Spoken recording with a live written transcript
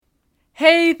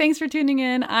Hey, thanks for tuning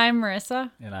in. I'm Marissa,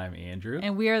 And I'm Andrew.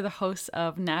 and we are the hosts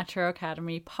of Natural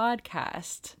Academy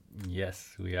podcast.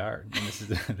 Yes, we are. And this is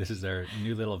this is our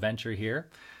new little venture here.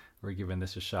 We're giving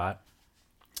this a shot.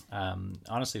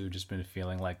 Honestly, we've just been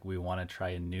feeling like we want to try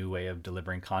a new way of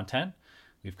delivering content.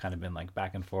 We've kind of been like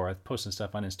back and forth, posting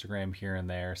stuff on Instagram here and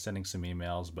there, sending some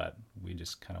emails, but we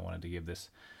just kind of wanted to give this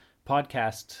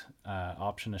podcast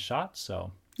option a shot.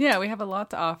 So Yeah, we have a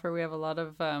lot to offer. We have a lot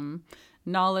of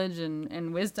knowledge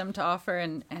and wisdom to offer,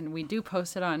 and we do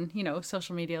post it on,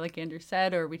 social media, like Andrew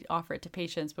said, or we offer it to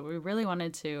patients, but we really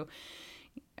wanted to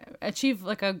achieve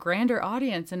like a grander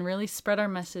audience and really spread our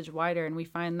message wider. And we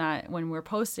find that when we're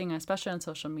posting, especially on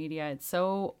social media, it's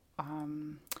so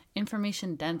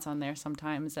information dense on there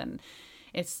sometimes, and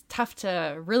it's tough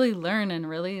to really learn and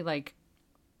really like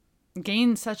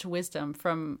gain such wisdom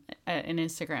from an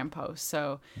Instagram post.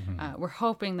 So we're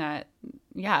hoping that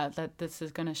that this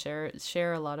is going to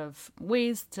share a lot of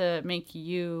ways to make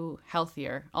you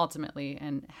healthier ultimately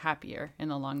and happier in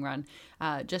the long run,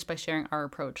 just by sharing our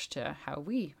approach to how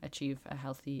we achieve a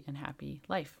healthy and happy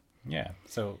life. yeah.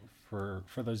 So for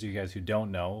those of you guys who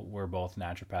don't know, we're both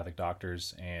naturopathic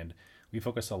doctors, and we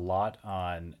focus a lot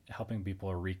on helping people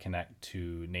reconnect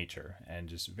to nature and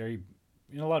just very,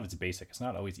 a lot of it's basic. It's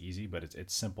not always easy, but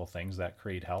it's simple things that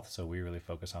create health. So we really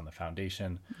focus on the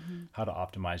foundation, how to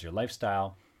optimize your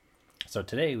lifestyle. So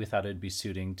today we thought it'd be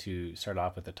suiting to start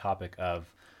off with the topic of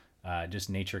just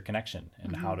nature connection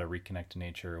and how to reconnect to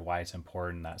nature, why it's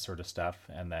important, that sort of stuff.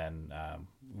 And then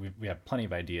we have plenty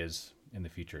of ideas in the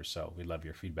future. So we'd love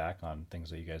your feedback on things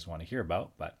that you guys want to hear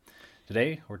about. But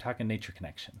today we're talking nature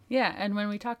connection. Yeah, and when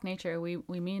we talk nature,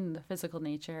 we mean the physical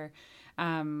nature,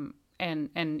 and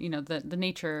the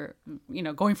nature,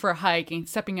 going for a hike and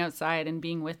stepping outside and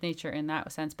being with nature in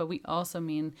that sense. But we also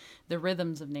mean the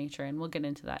rhythms of nature, and we'll get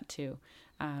into that too.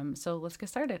 So let's get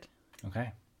started.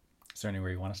 Okay. Is there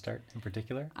anywhere you want to start in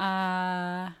particular?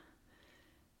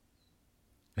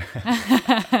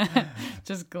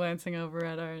 Just glancing over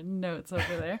at our notes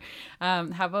over there.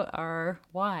 How about our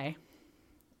why?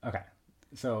 Okay.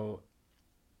 So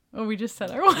Oh, we just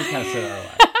said our we why. kind of said our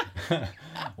why.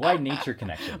 Why nature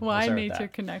connection? We'll Why start with nature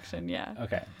that. connection? Yeah.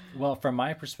 Okay. Well, from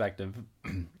my perspective,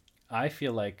 I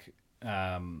feel like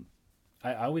I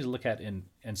always look at an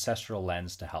ancestral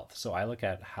lens to health. So I look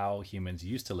at how humans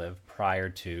used to live prior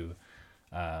to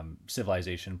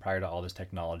civilization, prior to all this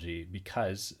technology,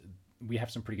 because we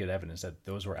have some pretty good evidence that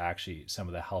those were actually some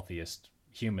of the healthiest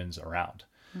humans around.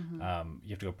 You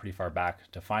have to go pretty far back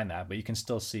to find that, but you can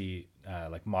still see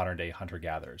like modern day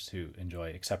hunter-gatherers who enjoy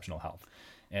exceptional health.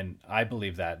 And I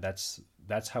believe that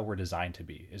that's how we're designed to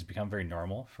be, is become very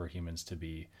normal for humans to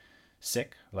be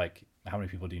sick. Like, how many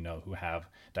people do you know who have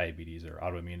diabetes or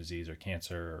autoimmune disease or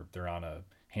cancer, or they're on a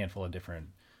handful of different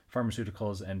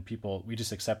pharmaceuticals, and people, we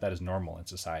just accept that as normal in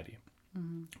society.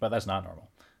 But that's not normal.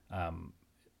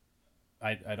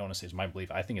 I don't want to say it's my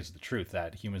belief. I think it's the truth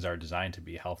that humans are designed to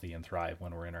be healthy and thrive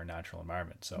when we're in our natural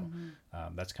environment. So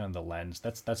that's kind of the lens.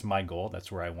 That's my goal.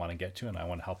 That's where I want to get to, and I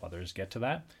want to help others get to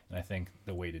that. And I think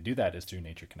the way to do that is through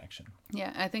nature connection.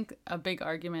 Yeah, I think a big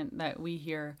argument that we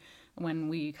hear when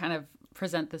we kind of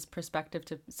present this perspective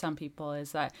to some people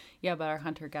is that, yeah, but our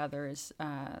hunter-gatherers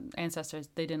ancestors,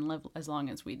 they didn't live as long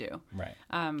as we do. Right.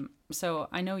 So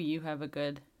I know you have a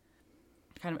good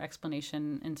kind of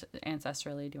explanation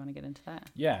ancestrally. Do you want to get into that?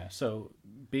 Yeah. So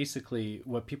basically,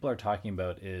 what people are talking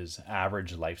about is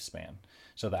average lifespan.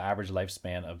 So the average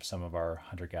lifespan of some of our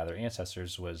hunter-gatherer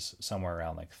ancestors was somewhere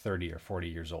around like 30 or 40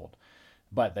 years old.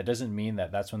 But that doesn't mean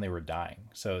that that's when they were dying.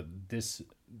 So this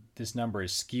number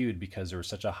is skewed because there was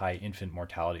such a high infant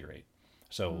mortality rate.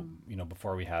 So,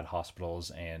 before we had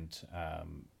hospitals and,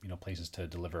 places to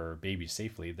deliver babies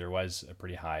safely, there was a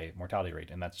pretty high mortality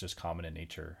rate. And that's just common in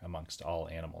nature amongst all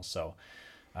animals. So,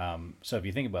 so if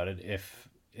you think about it, if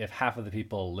half of the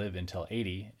people live until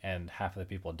 80 and half of the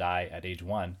people die at age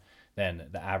 1, then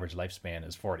the average lifespan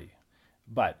is 40.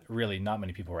 But really, not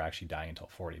many people were actually dying until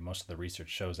 40. Most of the research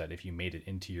shows that if you made it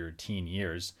into your teen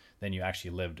years, then you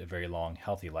actually lived a very long,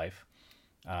 healthy life.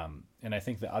 And I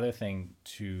think the other thing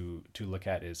to look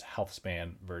at is health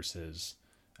span versus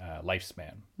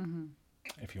lifespan.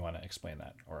 If you want to explain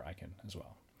that, or I can as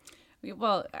well.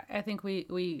 Well, I think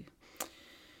we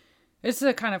this is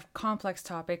a kind of complex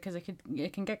topic because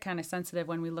it can get kind of sensitive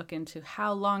when we look into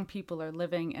how long people are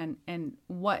living and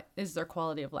what is their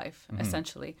quality of life,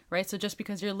 essentially, right? So just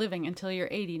because you're living until you're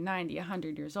 80, 90,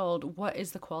 100 years old, what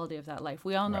is the quality of that life?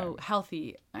 We all know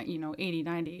healthy, 80,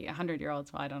 90,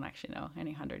 100-year-olds. Well, I don't actually know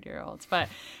any 100-year-olds, but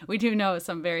we do know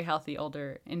some very healthy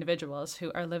older individuals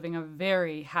who are living a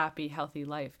very happy, healthy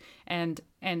life. And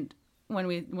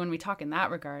when we talk in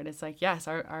that regard, it's like, yes,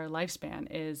 our lifespan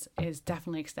is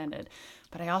definitely extended,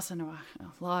 but I also know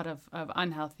a lot of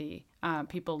unhealthy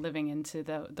people living into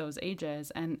those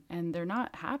ages, and they're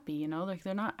not happy, you know, like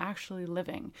they're not actually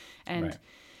living. And Right.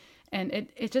 and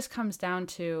it just comes down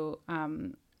to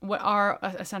what our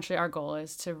essentially our goal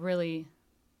is, to really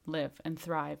live and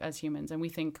thrive as humans. And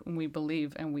we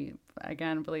believe, and we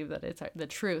again believe that it's the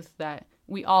truth, that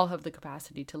we all have the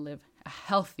capacity to live a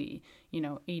healthy,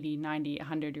 80, 90,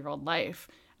 100-year-old life,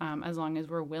 as long as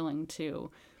we're willing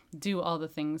to do all the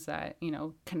things that,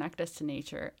 connect us to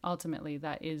nature. Ultimately,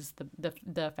 that is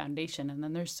the foundation. And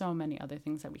then there's so many other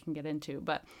things that we can get into,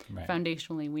 but Right.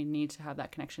 foundationally, we need to have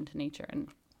that connection to nature. And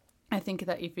I think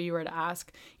that if you were to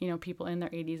ask, people in their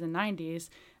 80s and 90s,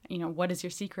 what is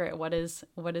your secret? What is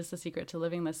the secret to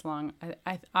living this long?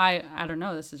 I don't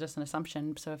know. This is just an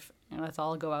assumption. So if let's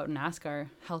all go out and ask our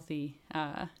healthy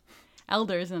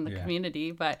elders in the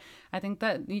community. But I think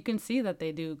that you can see that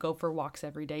they do go for walks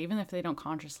every day, even if they don't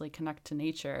consciously connect to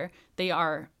nature. They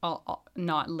are all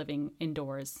not living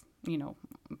indoors,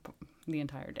 the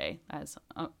entire day, as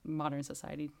modern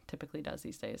society typically does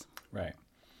these days. Right.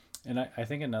 And I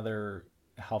think another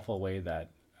helpful way that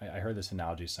I heard this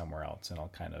analogy somewhere else, and I'll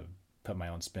kind of put my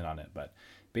own spin on it. But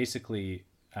basically,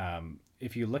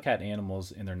 if you look at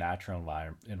animals in their natural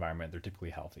environment, they're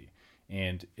typically healthy.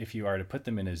 And if you are to put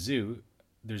them in a zoo,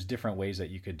 there's different ways that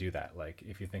you could do that. Like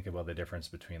if you think about the difference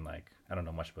between, like, I don't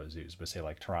know much about zoos, but say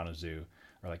like Toronto Zoo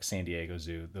or like San Diego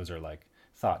Zoo, those are like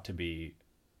thought to be,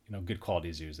 good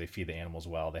quality zoos. They feed the animals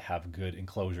well. They have good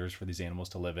enclosures for these animals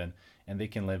to live in, and they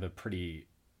can live a pretty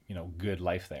good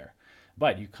life there.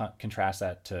 But you contrast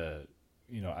that to,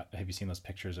 have you seen those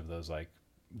pictures of those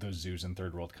zoos in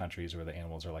third world countries where the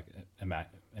animals are like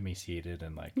emaciated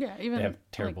and like even they have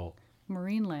terrible like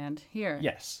marine land here.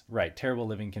 Yes, right. Terrible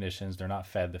living conditions. They're not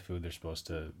fed the food they're supposed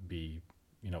to be,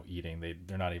 eating.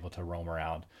 They're not able to roam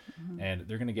around, and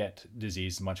they're going to get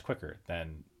disease much quicker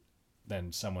than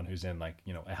someone who's in like,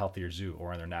 a healthier zoo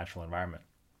or in their natural environment.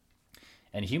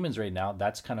 And humans right now,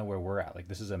 that's kind of where we're at. Like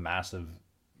this is a massive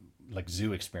like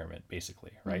zoo experiment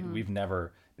basically, right? We've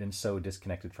never been so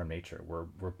disconnected from nature.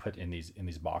 We're put in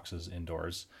these boxes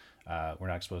indoors. We're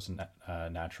not exposed to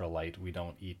natural light. We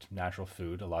don't eat natural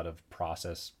food, a lot of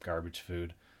processed garbage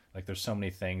food. Like there's so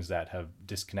many things that have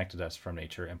disconnected us from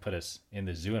nature and put us in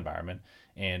the zoo environment.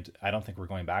 And I don't think we're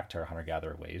going back to our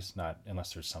hunter-gatherer ways, not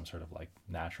unless there's some sort of like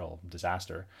natural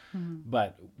disaster.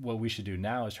 But what we should do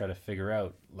now is try to figure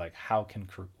out like how can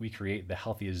we create the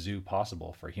healthiest zoo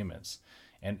possible for humans.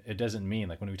 And it doesn't mean,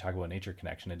 like when we talk about nature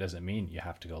connection, it doesn't mean you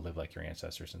have to go live like your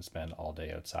ancestors and spend all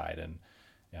day outside and,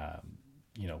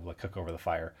 like cook over the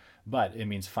fire. But it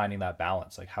means finding that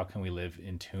balance. Like how can we live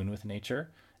in tune with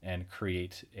nature and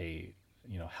create a,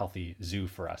 healthy zoo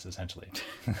for us, essentially.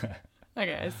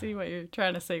 Okay, I see what you're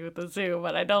trying to say with the zoo,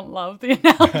 but I don't love the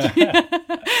analogy.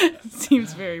 It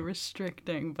seems very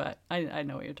restricting, but I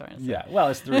know what you're trying to say. Yeah, well,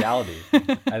 it's the reality.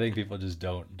 I think people just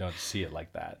don't see it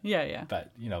like that. Yeah.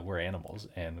 But we're animals,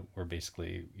 and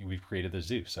we've created the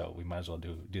zoo, so we might as well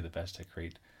do the best to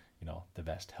create, the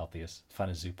best, healthiest,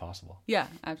 funnest zoo possible. Yeah,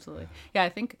 absolutely. Yeah, I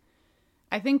think,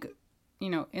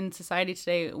 in society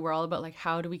today, we're all about like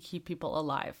how do we keep people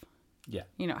alive. Yeah.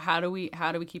 How do we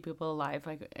keep people alive?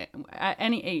 Like at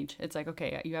any age, it's like,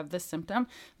 okay, you have this symptom.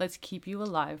 Let's keep you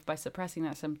alive by suppressing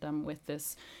that symptom with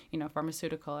this,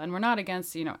 pharmaceutical. And we're not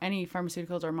against, any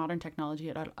pharmaceuticals or modern technology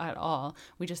at all.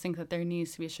 We just think that there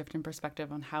needs to be a shift in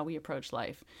perspective on how we approach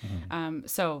life.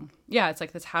 So yeah, it's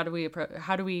like this, how do we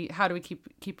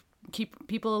keep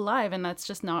people alive? And that's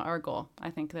just not our goal. I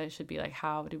think that it should be like,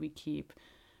 how do we keep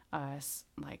us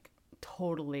like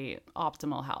totally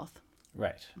optimal health?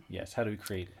 Right. Yes. How do we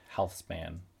create health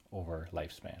span over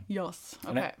lifespan? Yes.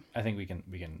 And Okay. I think we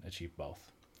can achieve both.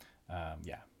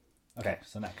 Yeah. Okay.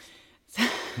 So next.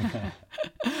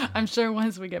 I'm sure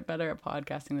once we get better at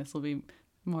podcasting, this will be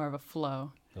more of a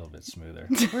flow. A little bit smoother.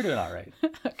 We're doing all right.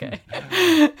 Okay.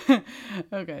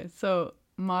 Okay. So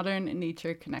modern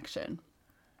nature connection.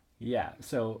 Yeah.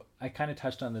 So I kind of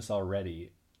touched on this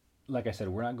already. Like I said,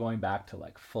 we're not going back to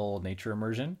like full nature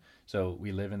immersion. So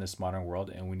we live in this modern world,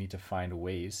 and we need to find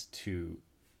ways to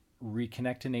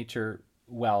reconnect to nature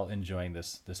while enjoying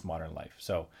this modern life.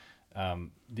 So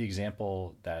the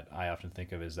example that I often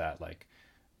think of is that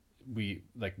we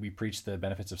preach the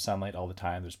benefits of sunlight all the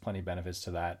time. There's plenty of benefits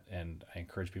to that, and I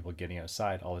encourage people getting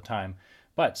outside all the time.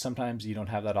 But sometimes you don't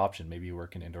have that option. Maybe you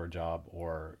work an indoor job,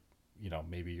 or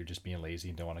maybe you're just being lazy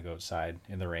and don't want to go outside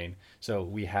in the rain. So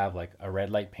we have like a red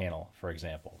light panel, for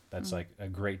example. That's like a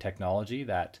great technology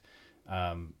that,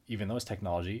 even though it's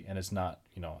technology and it's not,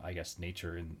 I guess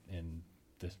nature in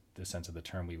the sense of the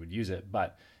term we would use it,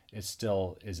 but it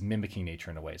still is mimicking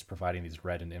nature in a way. It's providing these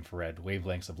red and infrared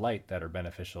wavelengths of light that are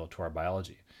beneficial to our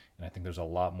biology. And I think there's a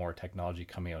lot more technology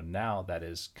coming out now that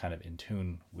is kind of in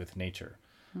tune with nature.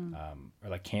 Or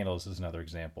like candles is another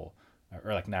example,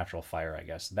 or like natural fire, I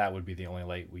guess. That would be the only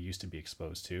light we used to be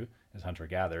exposed to as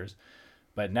hunter-gatherers.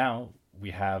 But now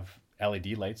we have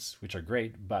LED lights, which are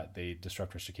great, but they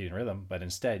disrupt our circadian rhythm. But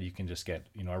instead, you can just get,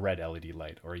 a red LED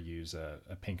light or use a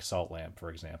pink salt lamp, for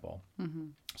example.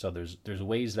 So there's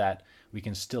ways that we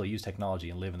can still use technology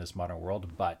and live in this modern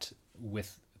world, but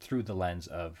through the lens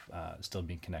of still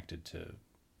being connected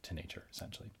to nature,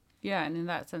 essentially. Yeah, and in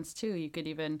that sense too, you could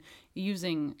even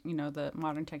using, the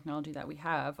modern technology that we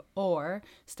have, or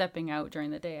stepping out during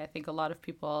the day. I think a lot of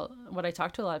people, what I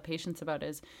talk to a lot of patients about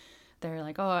is they're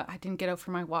like, oh, I didn't get out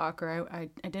for my walk, or I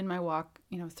did my walk,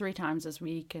 3 times this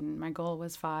week, and my goal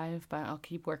was 5, but I'll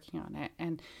keep working on it.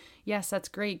 And yes, that's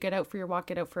great. Get out for your walk,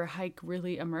 get out for a hike,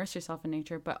 really immerse yourself in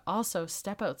nature, but also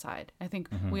step outside. I think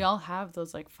we all have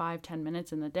those like 5-10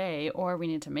 minutes in the day, or we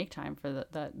need to make time for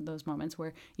those moments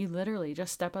where you literally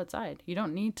just step outside. You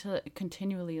don't need to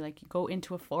continually like go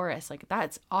into a forest. Like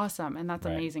that's awesome and that's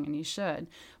amazing, and you should.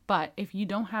 But if you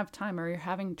don't have time, or you're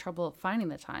having trouble finding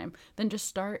the time, then just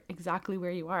start exactly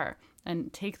where you are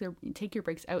and take your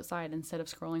breaks outside instead of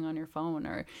scrolling on your phone,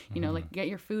 or like get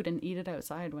your food and eat it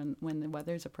outside when the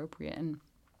weather's appropriate, and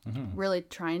really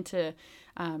trying to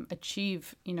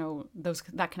achieve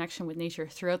that connection with nature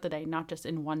throughout the day, not just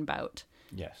in one bout.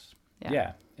 Yes.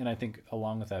 Yeah. And I think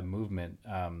along with that movement,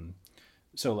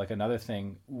 so like another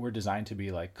thing, we're designed to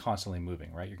be like constantly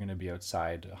moving, right? You're going to be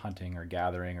outside hunting or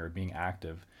gathering or being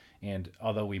active. And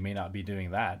although we may not be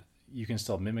doing that, you can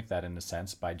still mimic that in a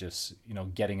sense by just,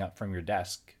 getting up from your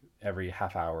desk every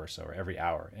half hour or so, or every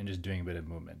hour, and just doing a bit of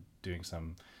movement, doing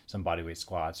some body weight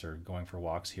squats or going for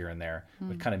walks here and there,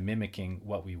 but kind of mimicking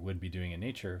what we would be doing in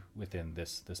nature within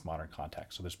this modern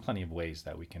context. So there's plenty of ways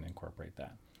that we can incorporate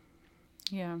that.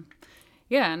 Yeah.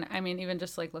 Yeah, and I mean, even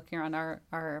just like looking around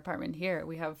our apartment here,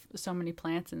 we have so many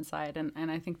plants inside, and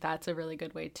I think that's a really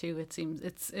good way too. It seems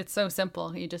it's so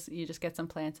simple. You just get some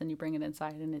plants and you bring it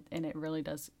inside, and it really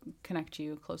does connect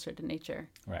you closer to nature.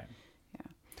 Right.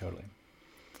 Yeah. Totally.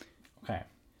 Okay.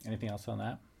 Anything else on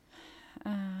that?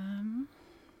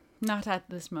 Not at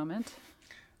this moment.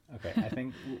 Okay, I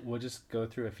think we'll just go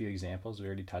through a few examples. We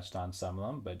already touched on some of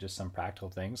them, but just some practical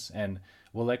things. And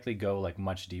we'll likely go like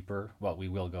much deeper. Well, we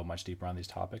will go much deeper on these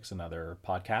topics in other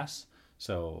podcasts.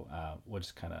 So we'll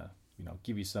just kind of,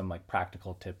 give you some like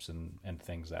practical tips and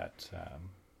things that,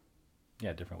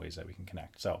 different ways that we can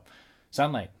connect. So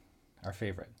sunlight, our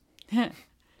favorite.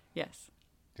 Yes.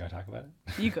 Do you want to talk about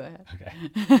it? You go ahead.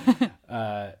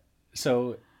 Okay.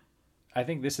 So I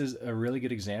think this is a really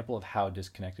good example of how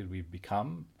disconnected we've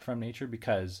become from nature,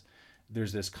 because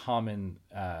there's this common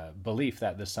belief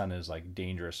that the sun is like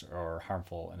dangerous or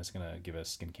harmful and it's going to give us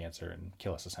skin cancer and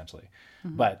kill us essentially.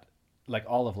 But like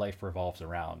all of life revolves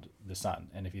around the sun.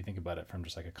 And if you think about it from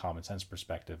just like a common sense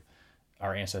perspective,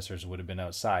 our ancestors would have been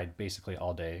outside basically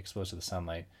all day exposed to the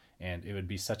sunlight. And it would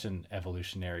be such an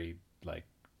evolutionary like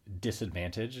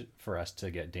disadvantage for us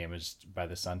to get damaged by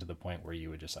the sun to the point where you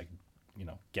would just like,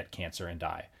 get cancer and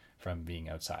die from being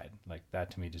outside. Like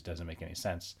that to me just doesn't make any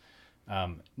sense.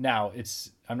 Now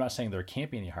I'm not saying there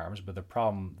can't be any harms, but the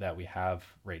problem that we have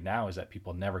right now is that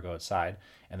people never go outside,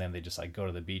 and then they just like go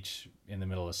to the beach in the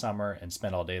middle of the summer and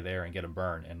spend all day there and get a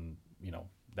burn. And,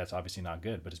 that's obviously not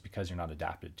good, but it's because you're not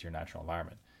adapted to your natural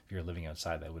environment. If you're living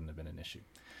outside, that wouldn't have been an issue.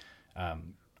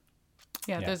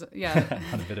 There's on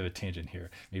a bit of a tangent here.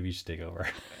 Maybe you should take over.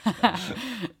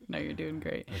 No, you're doing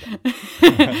great.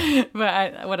 Okay.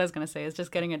 But what I was going to say is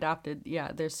just getting adapted.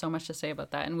 Yeah, there's so much to say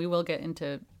about that. And we will get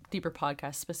into deeper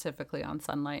podcasts specifically on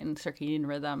sunlight and circadian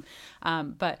rhythm.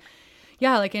 But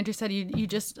yeah, like Andrew said, you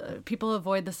just people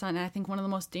avoid the sun. And I think one of the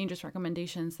most dangerous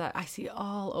recommendations that I see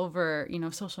all over,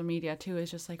 social media too,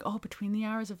 is just like, between the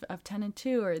hours of 10 and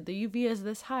 2, or the UV is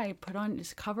this high,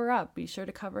 just cover up. Be sure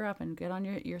to cover up and get on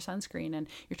your sunscreen, and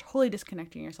you're totally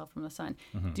disconnecting yourself from the sun.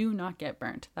 Do not get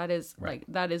burnt. That is right.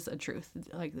 that is a truth.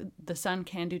 Like the sun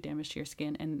can do damage to your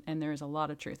skin, and there is a lot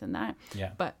of truth in that.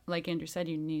 Yeah. But like Andrew said,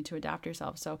 you need to adapt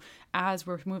yourself. So as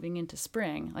we're moving into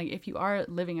spring, like if you are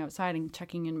living outside and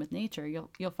checking in with nature,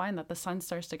 you'll find that the sun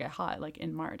starts to get hot like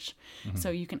in March. So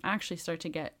you can actually start to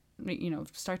get,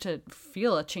 start to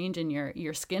feel a change in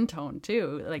your skin tone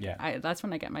too. Like that's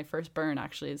when I get my first burn,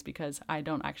 actually, is because I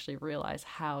don't actually realize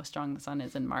how strong the sun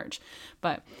is in March.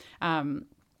 But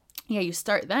you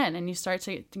start then, and you start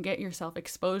to get yourself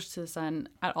exposed to the sun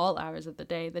at all hours of the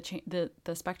day.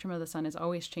 The spectrum of the sun is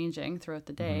always changing throughout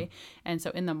the day. And so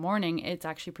in the morning, it's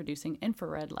actually producing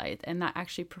infrared light, and that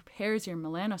actually prepares your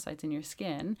melanocytes in your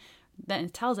skin. Then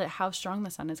it tells it how strong the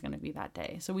sun is going to be that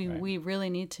day. So we really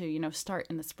need to, start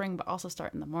in the spring, but also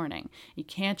start in the morning. You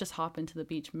can't just hop into the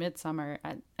beach midsummer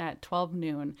at 12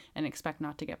 noon and expect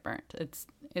not to get burnt.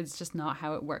 It's just not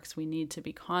how it works. We need to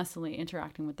be constantly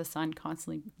interacting with the sun,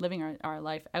 constantly living our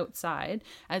life outside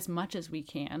as much as we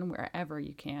can, wherever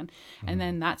you can. And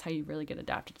then that's how you really get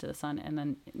adapted to the sun. And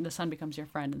then the sun becomes your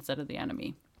friend instead of the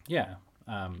enemy. Yeah.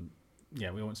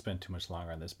 Yeah, we won't spend too much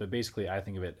longer on this, but basically I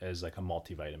think of it as like a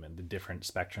multivitamin. The different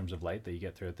spectrums of light that you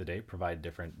get throughout the day provide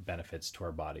different benefits to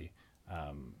our body.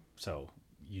 So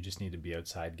you just need to be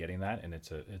outside getting that, and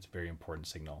it's a very important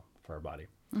signal for our body.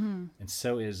 And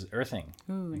so is earthing.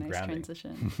 Ooh, nice grounding.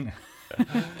 Transition.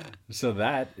 So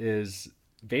that is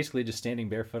basically just standing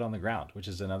barefoot on the ground, which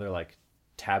is another like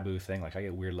taboo thing. Like I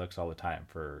get weird looks all the time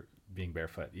for being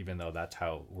barefoot, even though that's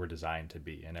how we're designed to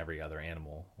be, and every other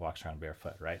animal walks around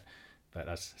barefoot, right? But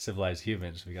us civilized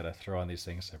humans, we got to throw on these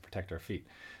things to protect our feet.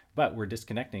 But we're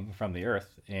disconnecting from the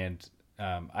earth. And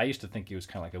I used to think it was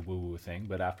kind of like a woo-woo thing.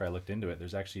 But after I looked into it,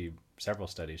 there's actually several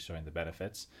studies showing the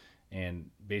benefits. And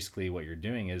basically what you're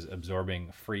doing is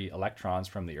absorbing free electrons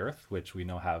from the earth, which we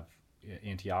know have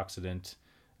antioxidant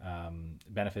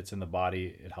benefits in the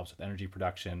body. It helps with energy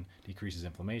production, decreases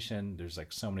inflammation. There's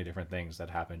like so many different things that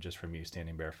happen just from you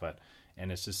standing barefoot.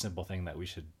 And it's just a simple thing that we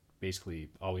should basically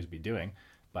always be doing.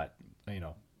 But,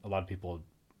 a lot of people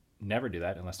never do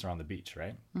that unless they're on the beach,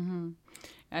 right?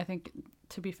 I think,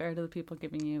 to be fair to the people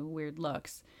giving you weird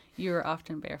looks, you're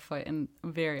often barefoot in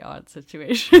very odd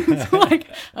situations, like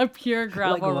a pure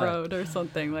gravel road or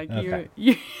something. Like okay.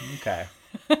 you Okay.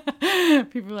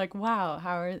 People are like, wow,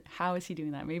 how is he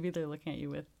doing that? Maybe they're looking at you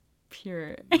with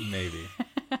pure Maybe.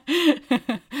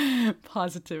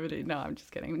 positivity. No, I'm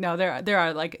just kidding. No, there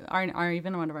are like our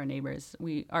even one of our neighbors,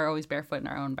 we are always barefoot in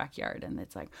our own backyard, and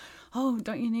it's like, oh,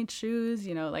 don't you need shoes?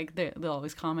 Like they'll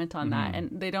always comment on that, and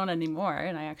they don't anymore.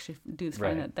 And I actually do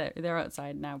find that they're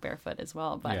outside now barefoot as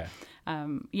well. But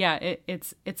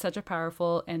it's such a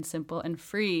powerful and simple and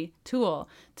free tool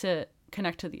to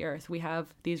connect to the earth. We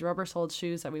have these rubber-soled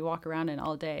shoes that we walk around in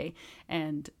all day,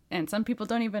 and some people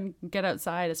don't even get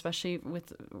outside, especially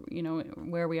with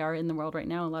where we are in the world right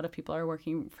now. A lot of people are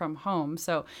working from home,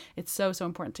 so it's so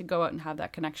important to go out and have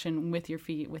that connection with your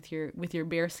feet, with your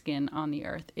bare skin on the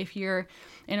earth. If you're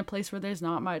in a place where there's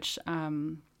not much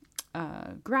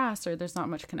grass, or there's not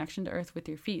much connection to earth with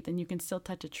your feet, then you can still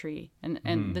touch a tree, and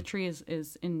the tree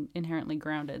is inherently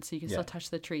grounded, so you can still touch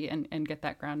the tree and get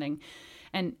that grounding.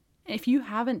 And if you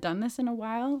haven't done this in a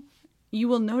while, you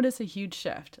will notice a huge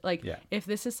shift. Like if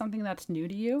this is something that's new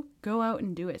to you, go out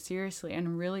and do it seriously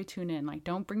and really tune in. Like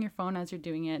don't bring your phone as you're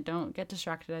doing it. Don't get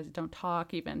distracted don't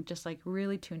talk even. Just like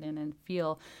really tune in and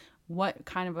feel what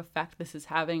kind of effect this is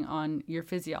having on your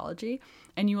physiology,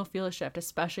 and you will feel a shift,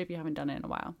 especially if you haven't done it in a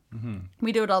while.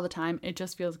 We do it all the time. It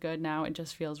just feels good now. It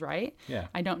just feels right.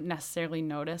 I don't necessarily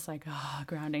notice like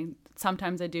grounding.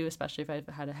 Sometimes I do, especially if I've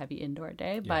had a heavy indoor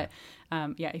day. But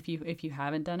if you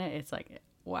haven't done it, it's like,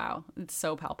 wow, it's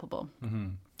so palpable.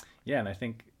 Yeah, and I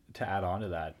think to add on to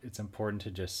that, it's important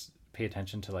to just pay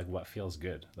attention to like what feels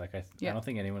good. Like I don't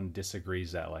think anyone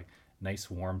disagrees that like nice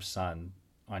warm sun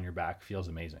on your back feels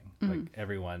amazing. Like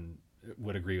everyone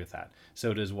would agree with that.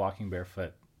 So does walking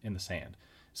barefoot in the sand.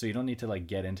 So you don't need to like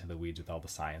get into the weeds with all the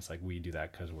science. Like we do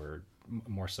that because we're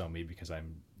more so me, because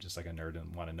I'm just like a nerd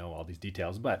and want to know all these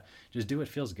details, but just do what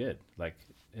feels good. Like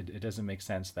it doesn't make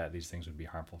sense that these things would be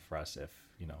harmful for us if,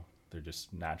 they're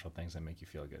just natural things that make you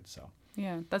feel good. So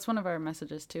yeah, that's one of our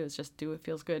messages too, is just do what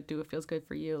feels good. Do what feels good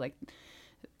for you. Like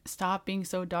stop being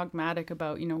so dogmatic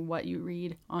about, what you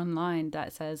read online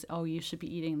that says, oh, you should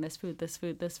be eating this food, this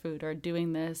food, this food, or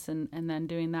doing this and then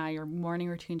doing that. Your morning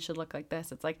routine should look like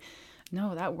this. It's like,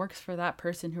 no, that works for that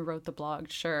person who wrote the blog.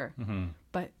 Sure.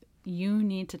 But you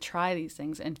need to try these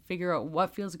things and figure out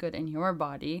what feels good in your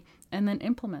body and then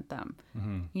implement them.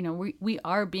 We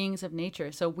are beings of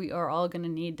nature, so we are all going to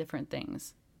need different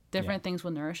things. Different things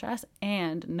will nourish us,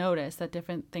 and notice that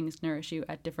different things nourish you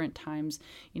at different times,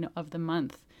 of the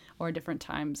month or different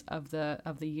times of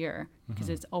the year, because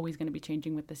it's always going to be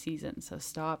changing with the season. So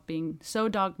stop being so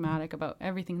dogmatic about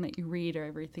everything that you read, or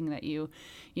everything that you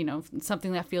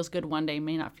something that feels good one day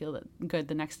may not feel good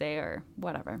the next day, or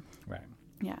whatever. Right.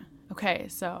 Yeah. Okay.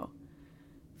 So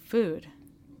food.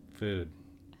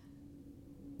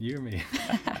 You or me?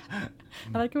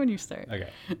 I like it when you start.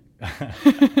 Okay.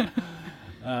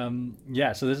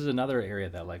 Yeah, so this is another area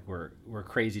that like we're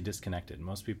crazy disconnected.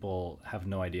 Most people have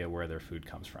no idea where their food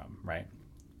comes from, right?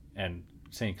 And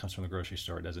saying it comes from the grocery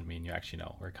store doesn't mean you actually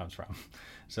know where it comes from.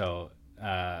 So,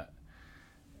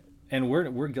 and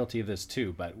we're guilty of this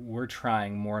too, but we're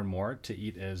trying more and more to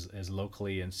eat as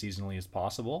locally and seasonally as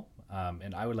possible.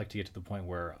 And I would like to get to the point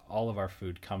where all of our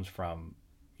food comes from,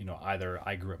 either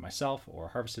I grew it myself or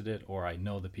harvested it, or I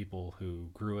know the people who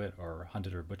grew it or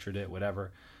hunted or butchered it,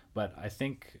 whatever. But I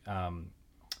think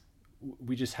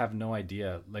we just have no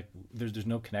idea. Like there's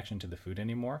no connection to the food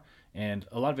anymore, and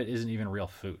a lot of it isn't even real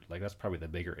food. Like that's probably the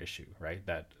bigger issue, right?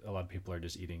 That a lot of people are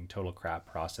just eating total crap,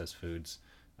 processed foods.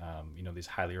 These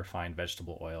highly refined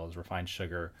vegetable oils, refined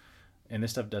sugar, and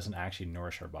this stuff doesn't actually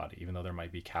nourish our body. Even though there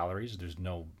might be calories, there's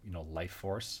no life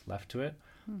force left to it.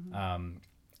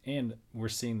 And we're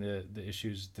seeing the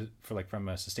issues for like from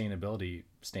a sustainability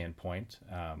standpoint.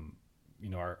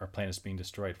 Our planet is being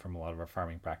destroyed from a lot of our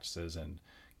farming practices and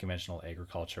conventional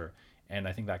agriculture, and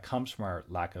I think that comes from our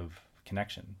lack of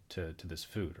connection to this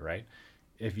food, right?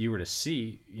 If you were to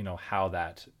see, how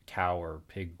that cow or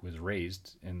pig was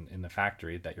raised in the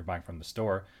factory that you're buying from the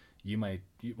store,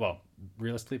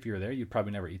 realistically, if you were there, you'd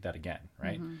probably never eat that again,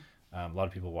 right? A lot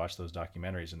of people watch those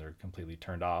documentaries and they're completely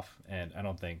turned off, and I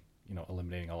don't think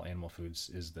eliminating all animal foods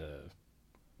is the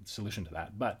solution to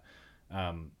that. But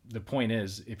the point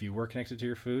is, if you were connected to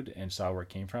your food and saw where it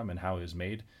came from and how it was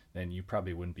made, then you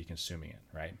probably wouldn't be consuming it,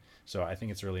 right? So I think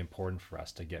it's really important for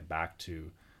us to get back to,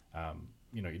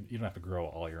 you don't have to grow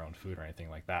all your own food or anything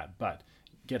like that, but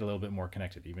get a little bit more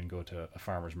connected. Even go to a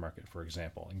farmer's market, for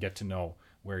example, and get to know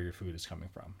where your food is coming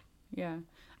from. Yeah.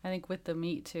 I think with the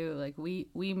meat too, like we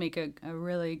make a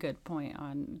really good point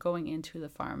on going into the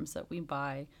farms that we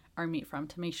buy our meat from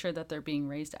to make sure that they're being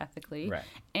raised ethically, right,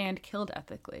 and killed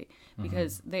ethically,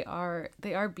 because they are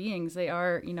beings. They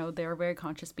are very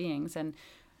conscious beings, and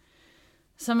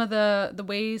some of the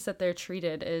ways that they're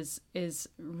treated is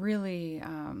really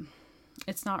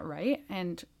it's not right,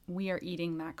 and we are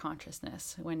eating that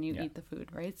consciousness when you eat the food,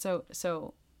 right?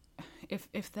 So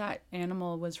if that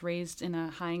animal was raised in a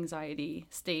high anxiety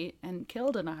state and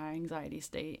killed in a high anxiety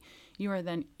state, you are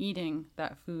then eating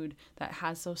that food that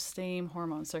has those same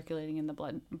hormones circulating in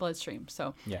the bloodstream.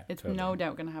 So it's totally, no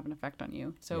doubt going to have an effect on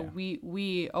you. So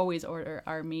we always order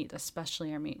our meat,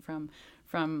 especially our meat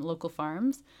from local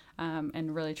farms,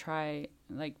 and really try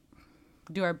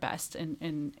do our best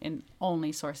in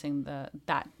only sourcing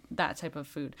that type of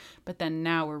food. But then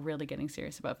now we're really getting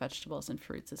serious about vegetables and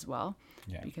fruits as well,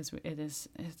 because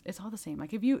it's all the same.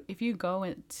 Like if you go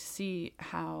and see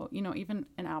how even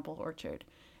an apple orchard,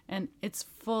 and it's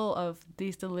full of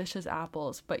these delicious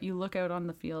apples, but you look out on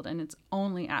the field and it's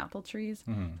only apple trees.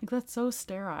 Like that's so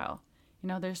sterile.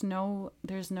 There's no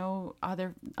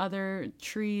other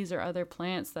trees or other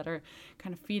plants that are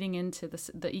kind of feeding into the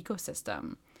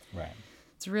ecosystem. Right.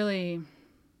 It's really,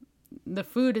 the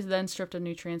food is then stripped of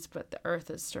nutrients, but the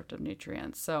earth is stripped of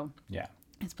nutrients. So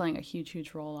it's playing a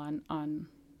huge role on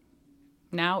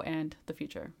now and the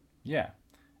future. Yeah.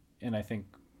 And I think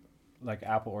like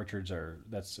apple orchards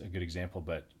that's a good example,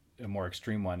 but a more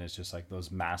extreme one is just like those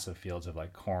massive fields of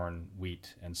like corn,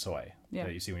 wheat, and soy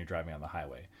that you see when you're driving on the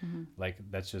highway. Like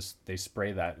that's just, they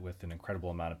spray that with an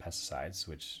incredible amount of pesticides,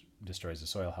 which destroys the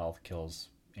soil health, kills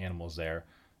animals there,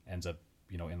 ends up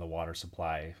in the water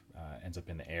supply, ends up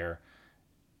in the air.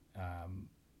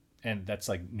 And that's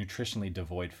like nutritionally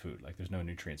devoid food. Like there's no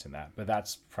nutrients in that. But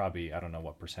that's probably, I don't know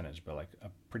what percentage, but like a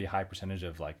pretty high percentage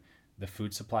of like the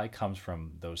food supply comes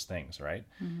from those things, right?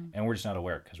 And we're just not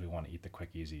aware because we want to eat the quick,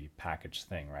 easy packaged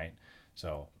thing, right?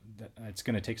 So it's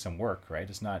going to take some work, right?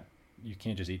 It's not, you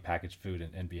can't just eat packaged food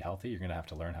and be healthy. You're going to have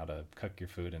to learn how to cook your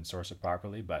food and source it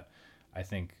properly. But I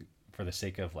think for the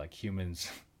sake of like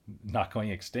humans not going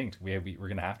extinct, we're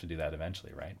going to have to do that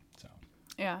eventually, right? So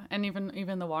and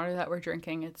even the water that we're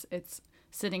drinking, it's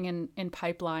sitting in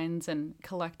pipelines and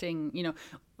collecting,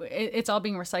 it's all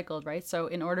being recycled, right? So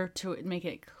in order to make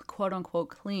it quote unquote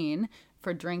clean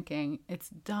for drinking, it's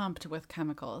dumped with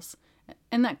chemicals,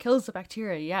 and that kills the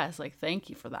bacteria. Yes, like thank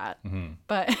you for that.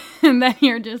 But and then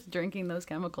you're just drinking those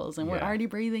chemicals, and we're already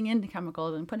breathing in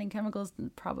chemicals and putting chemicals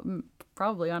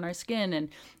probably on our skin, and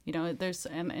there's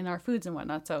in our foods and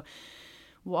whatnot. So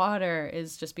water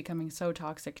is just becoming so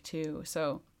toxic too.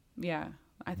 So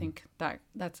I think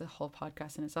that's a whole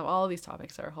podcast in itself. All of these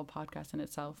topics are a whole podcast in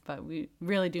itself, but we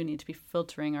really do need to be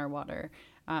filtering our water,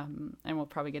 and we'll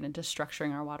probably get into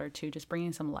structuring our water too, just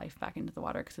bringing some life back into the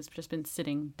water, because it's just been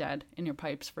sitting dead in your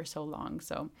pipes for so long.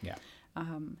 So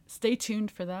stay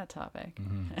tuned for that topic.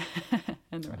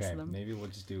 And the rest of them. Maybe we'll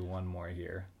just do one more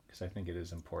here because I think it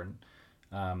is important.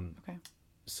 Okay.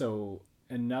 So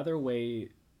another way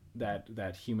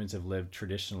that humans have lived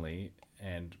traditionally,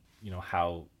 and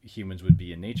how humans would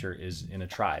be in nature, is in a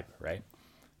tribe, right?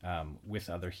 With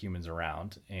other humans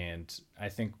around. And I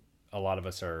think a lot of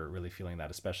us are really feeling that,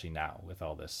 especially now with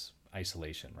all this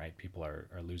isolation, right? People are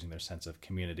losing their sense of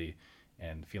community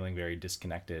and feeling very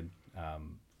disconnected.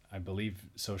 I believe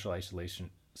social isolation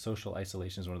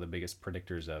is one of the biggest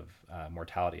predictors of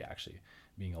mortality, actually,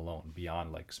 being alone,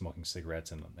 beyond like smoking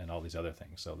cigarettes and all these other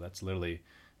things. So that's literally,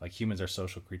 like, humans are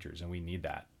social creatures and we need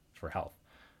that for health.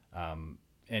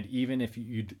 And even if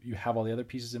you have all the other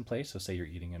pieces in place, so say you're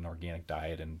eating an organic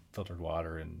diet and filtered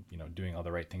water and doing all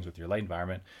the right things with your light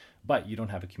environment, but you don't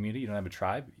have a community, you don't have a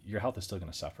tribe, your health is still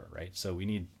going to suffer, right? So we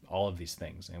need all of these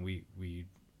things, and we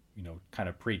kind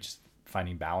of preach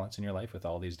finding balance in your life with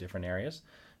all these different areas,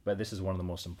 but this is one of the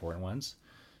most important ones.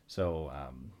 So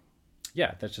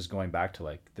yeah, that's just going back to,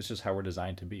 like, this is how we're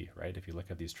designed to be, right? If you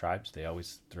look at these tribes,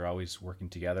 they're always working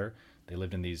together. They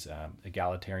lived in these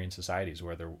egalitarian societies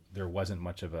where there wasn't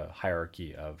much of a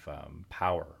hierarchy of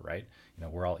power, right?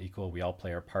 We're all equal. We all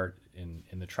play our part in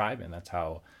the tribe, and that's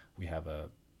how we have a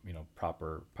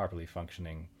properly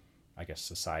functioning, I guess,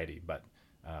 society. But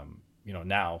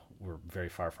now we're very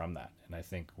far from that, and I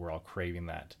think we're all craving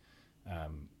that,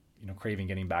 craving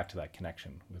getting back to that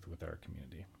connection with our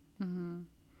community. Mm-hmm.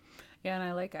 Yeah,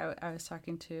 and I was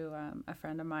talking to a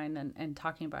friend of mine and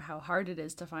talking about how hard it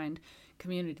is to find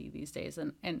community these days.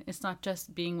 And it's not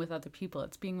just being with other people,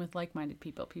 it's being with like-minded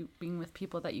people, being with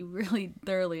people that you really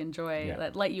thoroughly enjoy,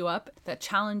 that light you up, that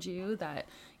challenge you, that,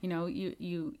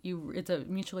 you it's a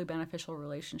mutually beneficial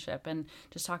relationship. And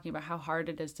just talking about how hard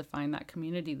it is to find that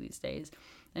community these days.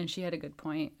 And she had a good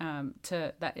point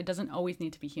to that it doesn't always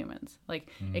need to be humans. Like,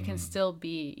 it can still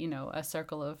be, a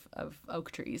circle of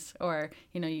oak trees, or,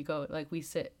 you go, like, we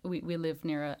live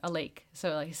near a lake.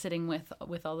 So, like, sitting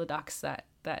with all the ducks that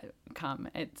come,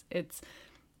 it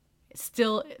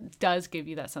still does give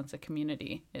you that sense of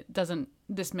community. It doesn't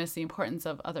dismiss the importance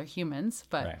of other humans,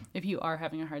 but right. If you are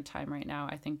having a hard time right now,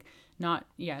 I think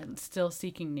still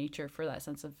seeking nature for that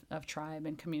sense of tribe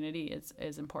and community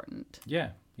is important. Yeah,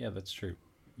 that's true.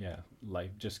 Yeah,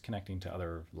 life, just connecting to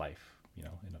other life,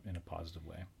 in a positive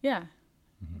way. Yeah.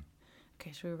 Mm-hmm.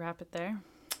 Okay, should we wrap it there?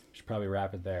 Should probably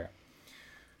wrap it there.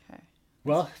 Okay.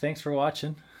 Well, thanks for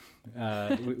watching.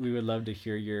 We would love to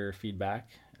hear your feedback,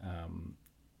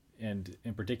 and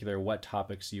in particular, what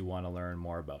topics you want to learn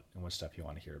more about and what stuff you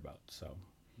want to hear about. So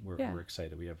we're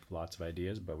excited. We have lots of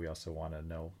ideas, but we also want to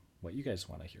know what you guys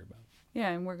want to hear about. Yeah,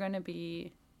 and we're going to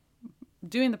be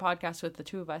doing the podcast with the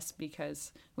two of us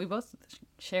because we both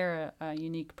share a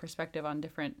unique perspective on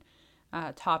different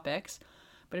topics.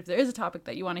 But if there is a topic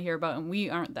that you want to hear about and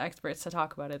we aren't the experts to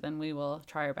talk about it, then we will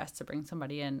try our best to bring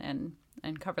somebody in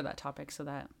and cover that topic so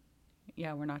that,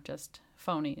 we're not just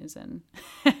phonies and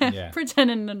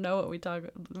pretending to know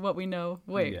what we know.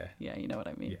 Wait, you know what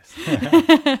I mean. Yes.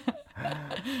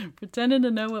 Pretending to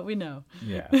know what we know.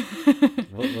 Yeah.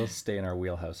 We'll stay in our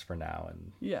wheelhouse for now.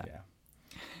 And yeah.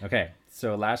 Okay,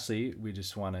 so lastly, we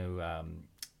just want to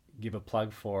give a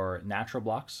plug for Natural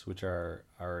Blocks, which are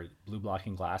our blue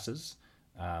blocking glasses.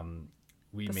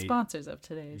 Sponsors of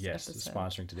today's episode. Yes,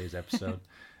 sponsoring today's episode.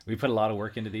 We put a lot of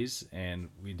work into these, and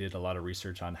we did a lot of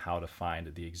research on how to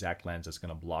find the exact lens that's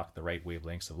going to block the right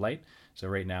wavelengths of light. So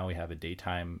right now we have a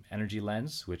daytime energy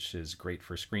lens, which is great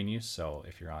for screen use. So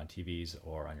if you're on TVs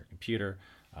or on your computer,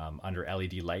 under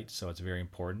LED light, so it's very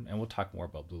important. And we'll talk more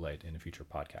about blue light in a future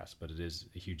podcast, but it is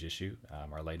a huge issue,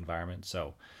 our light environment.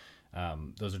 So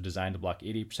those are designed to block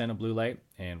 80% of blue light,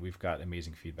 and we've got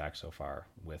amazing feedback so far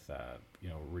with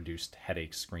reduced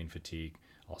headaches, screen fatigue,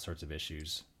 all sorts of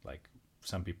issues. Like,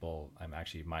 some people, I'm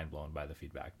actually mind blown by the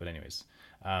feedback. But anyways,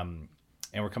 and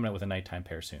we're coming out with a nighttime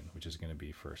pair soon, which is going to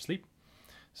be for sleep.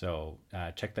 So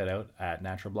check that out at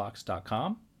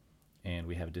naturalblocks.com, and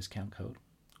we have a discount code.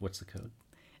 What's the code?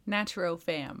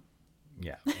 NaturoFam.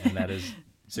 Yeah, and that is,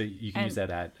 so you can use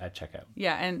that at checkout.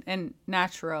 Yeah, and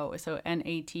Naturo, so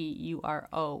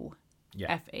NATURO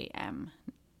FAM.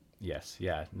 Yes,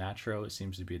 yeah. Naturo, it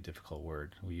seems to be a difficult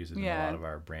word. We use it in a lot of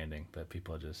our branding, but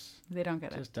people they don't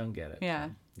get it. Just don't get it. Yeah.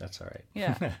 So that's all right.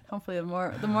 Yeah. Hopefully the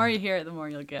more you hear it, the more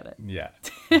you'll get it. Yeah,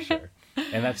 for sure.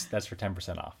 And that's for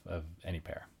 10% off of any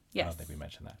pair. Yes. I don't think we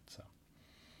mentioned that. So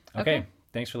okay.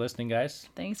 Thanks for listening, guys.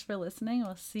 Thanks for listening.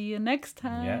 We'll see you next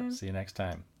time. Yeah, see you next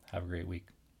time. Have a great week.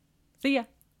 See ya.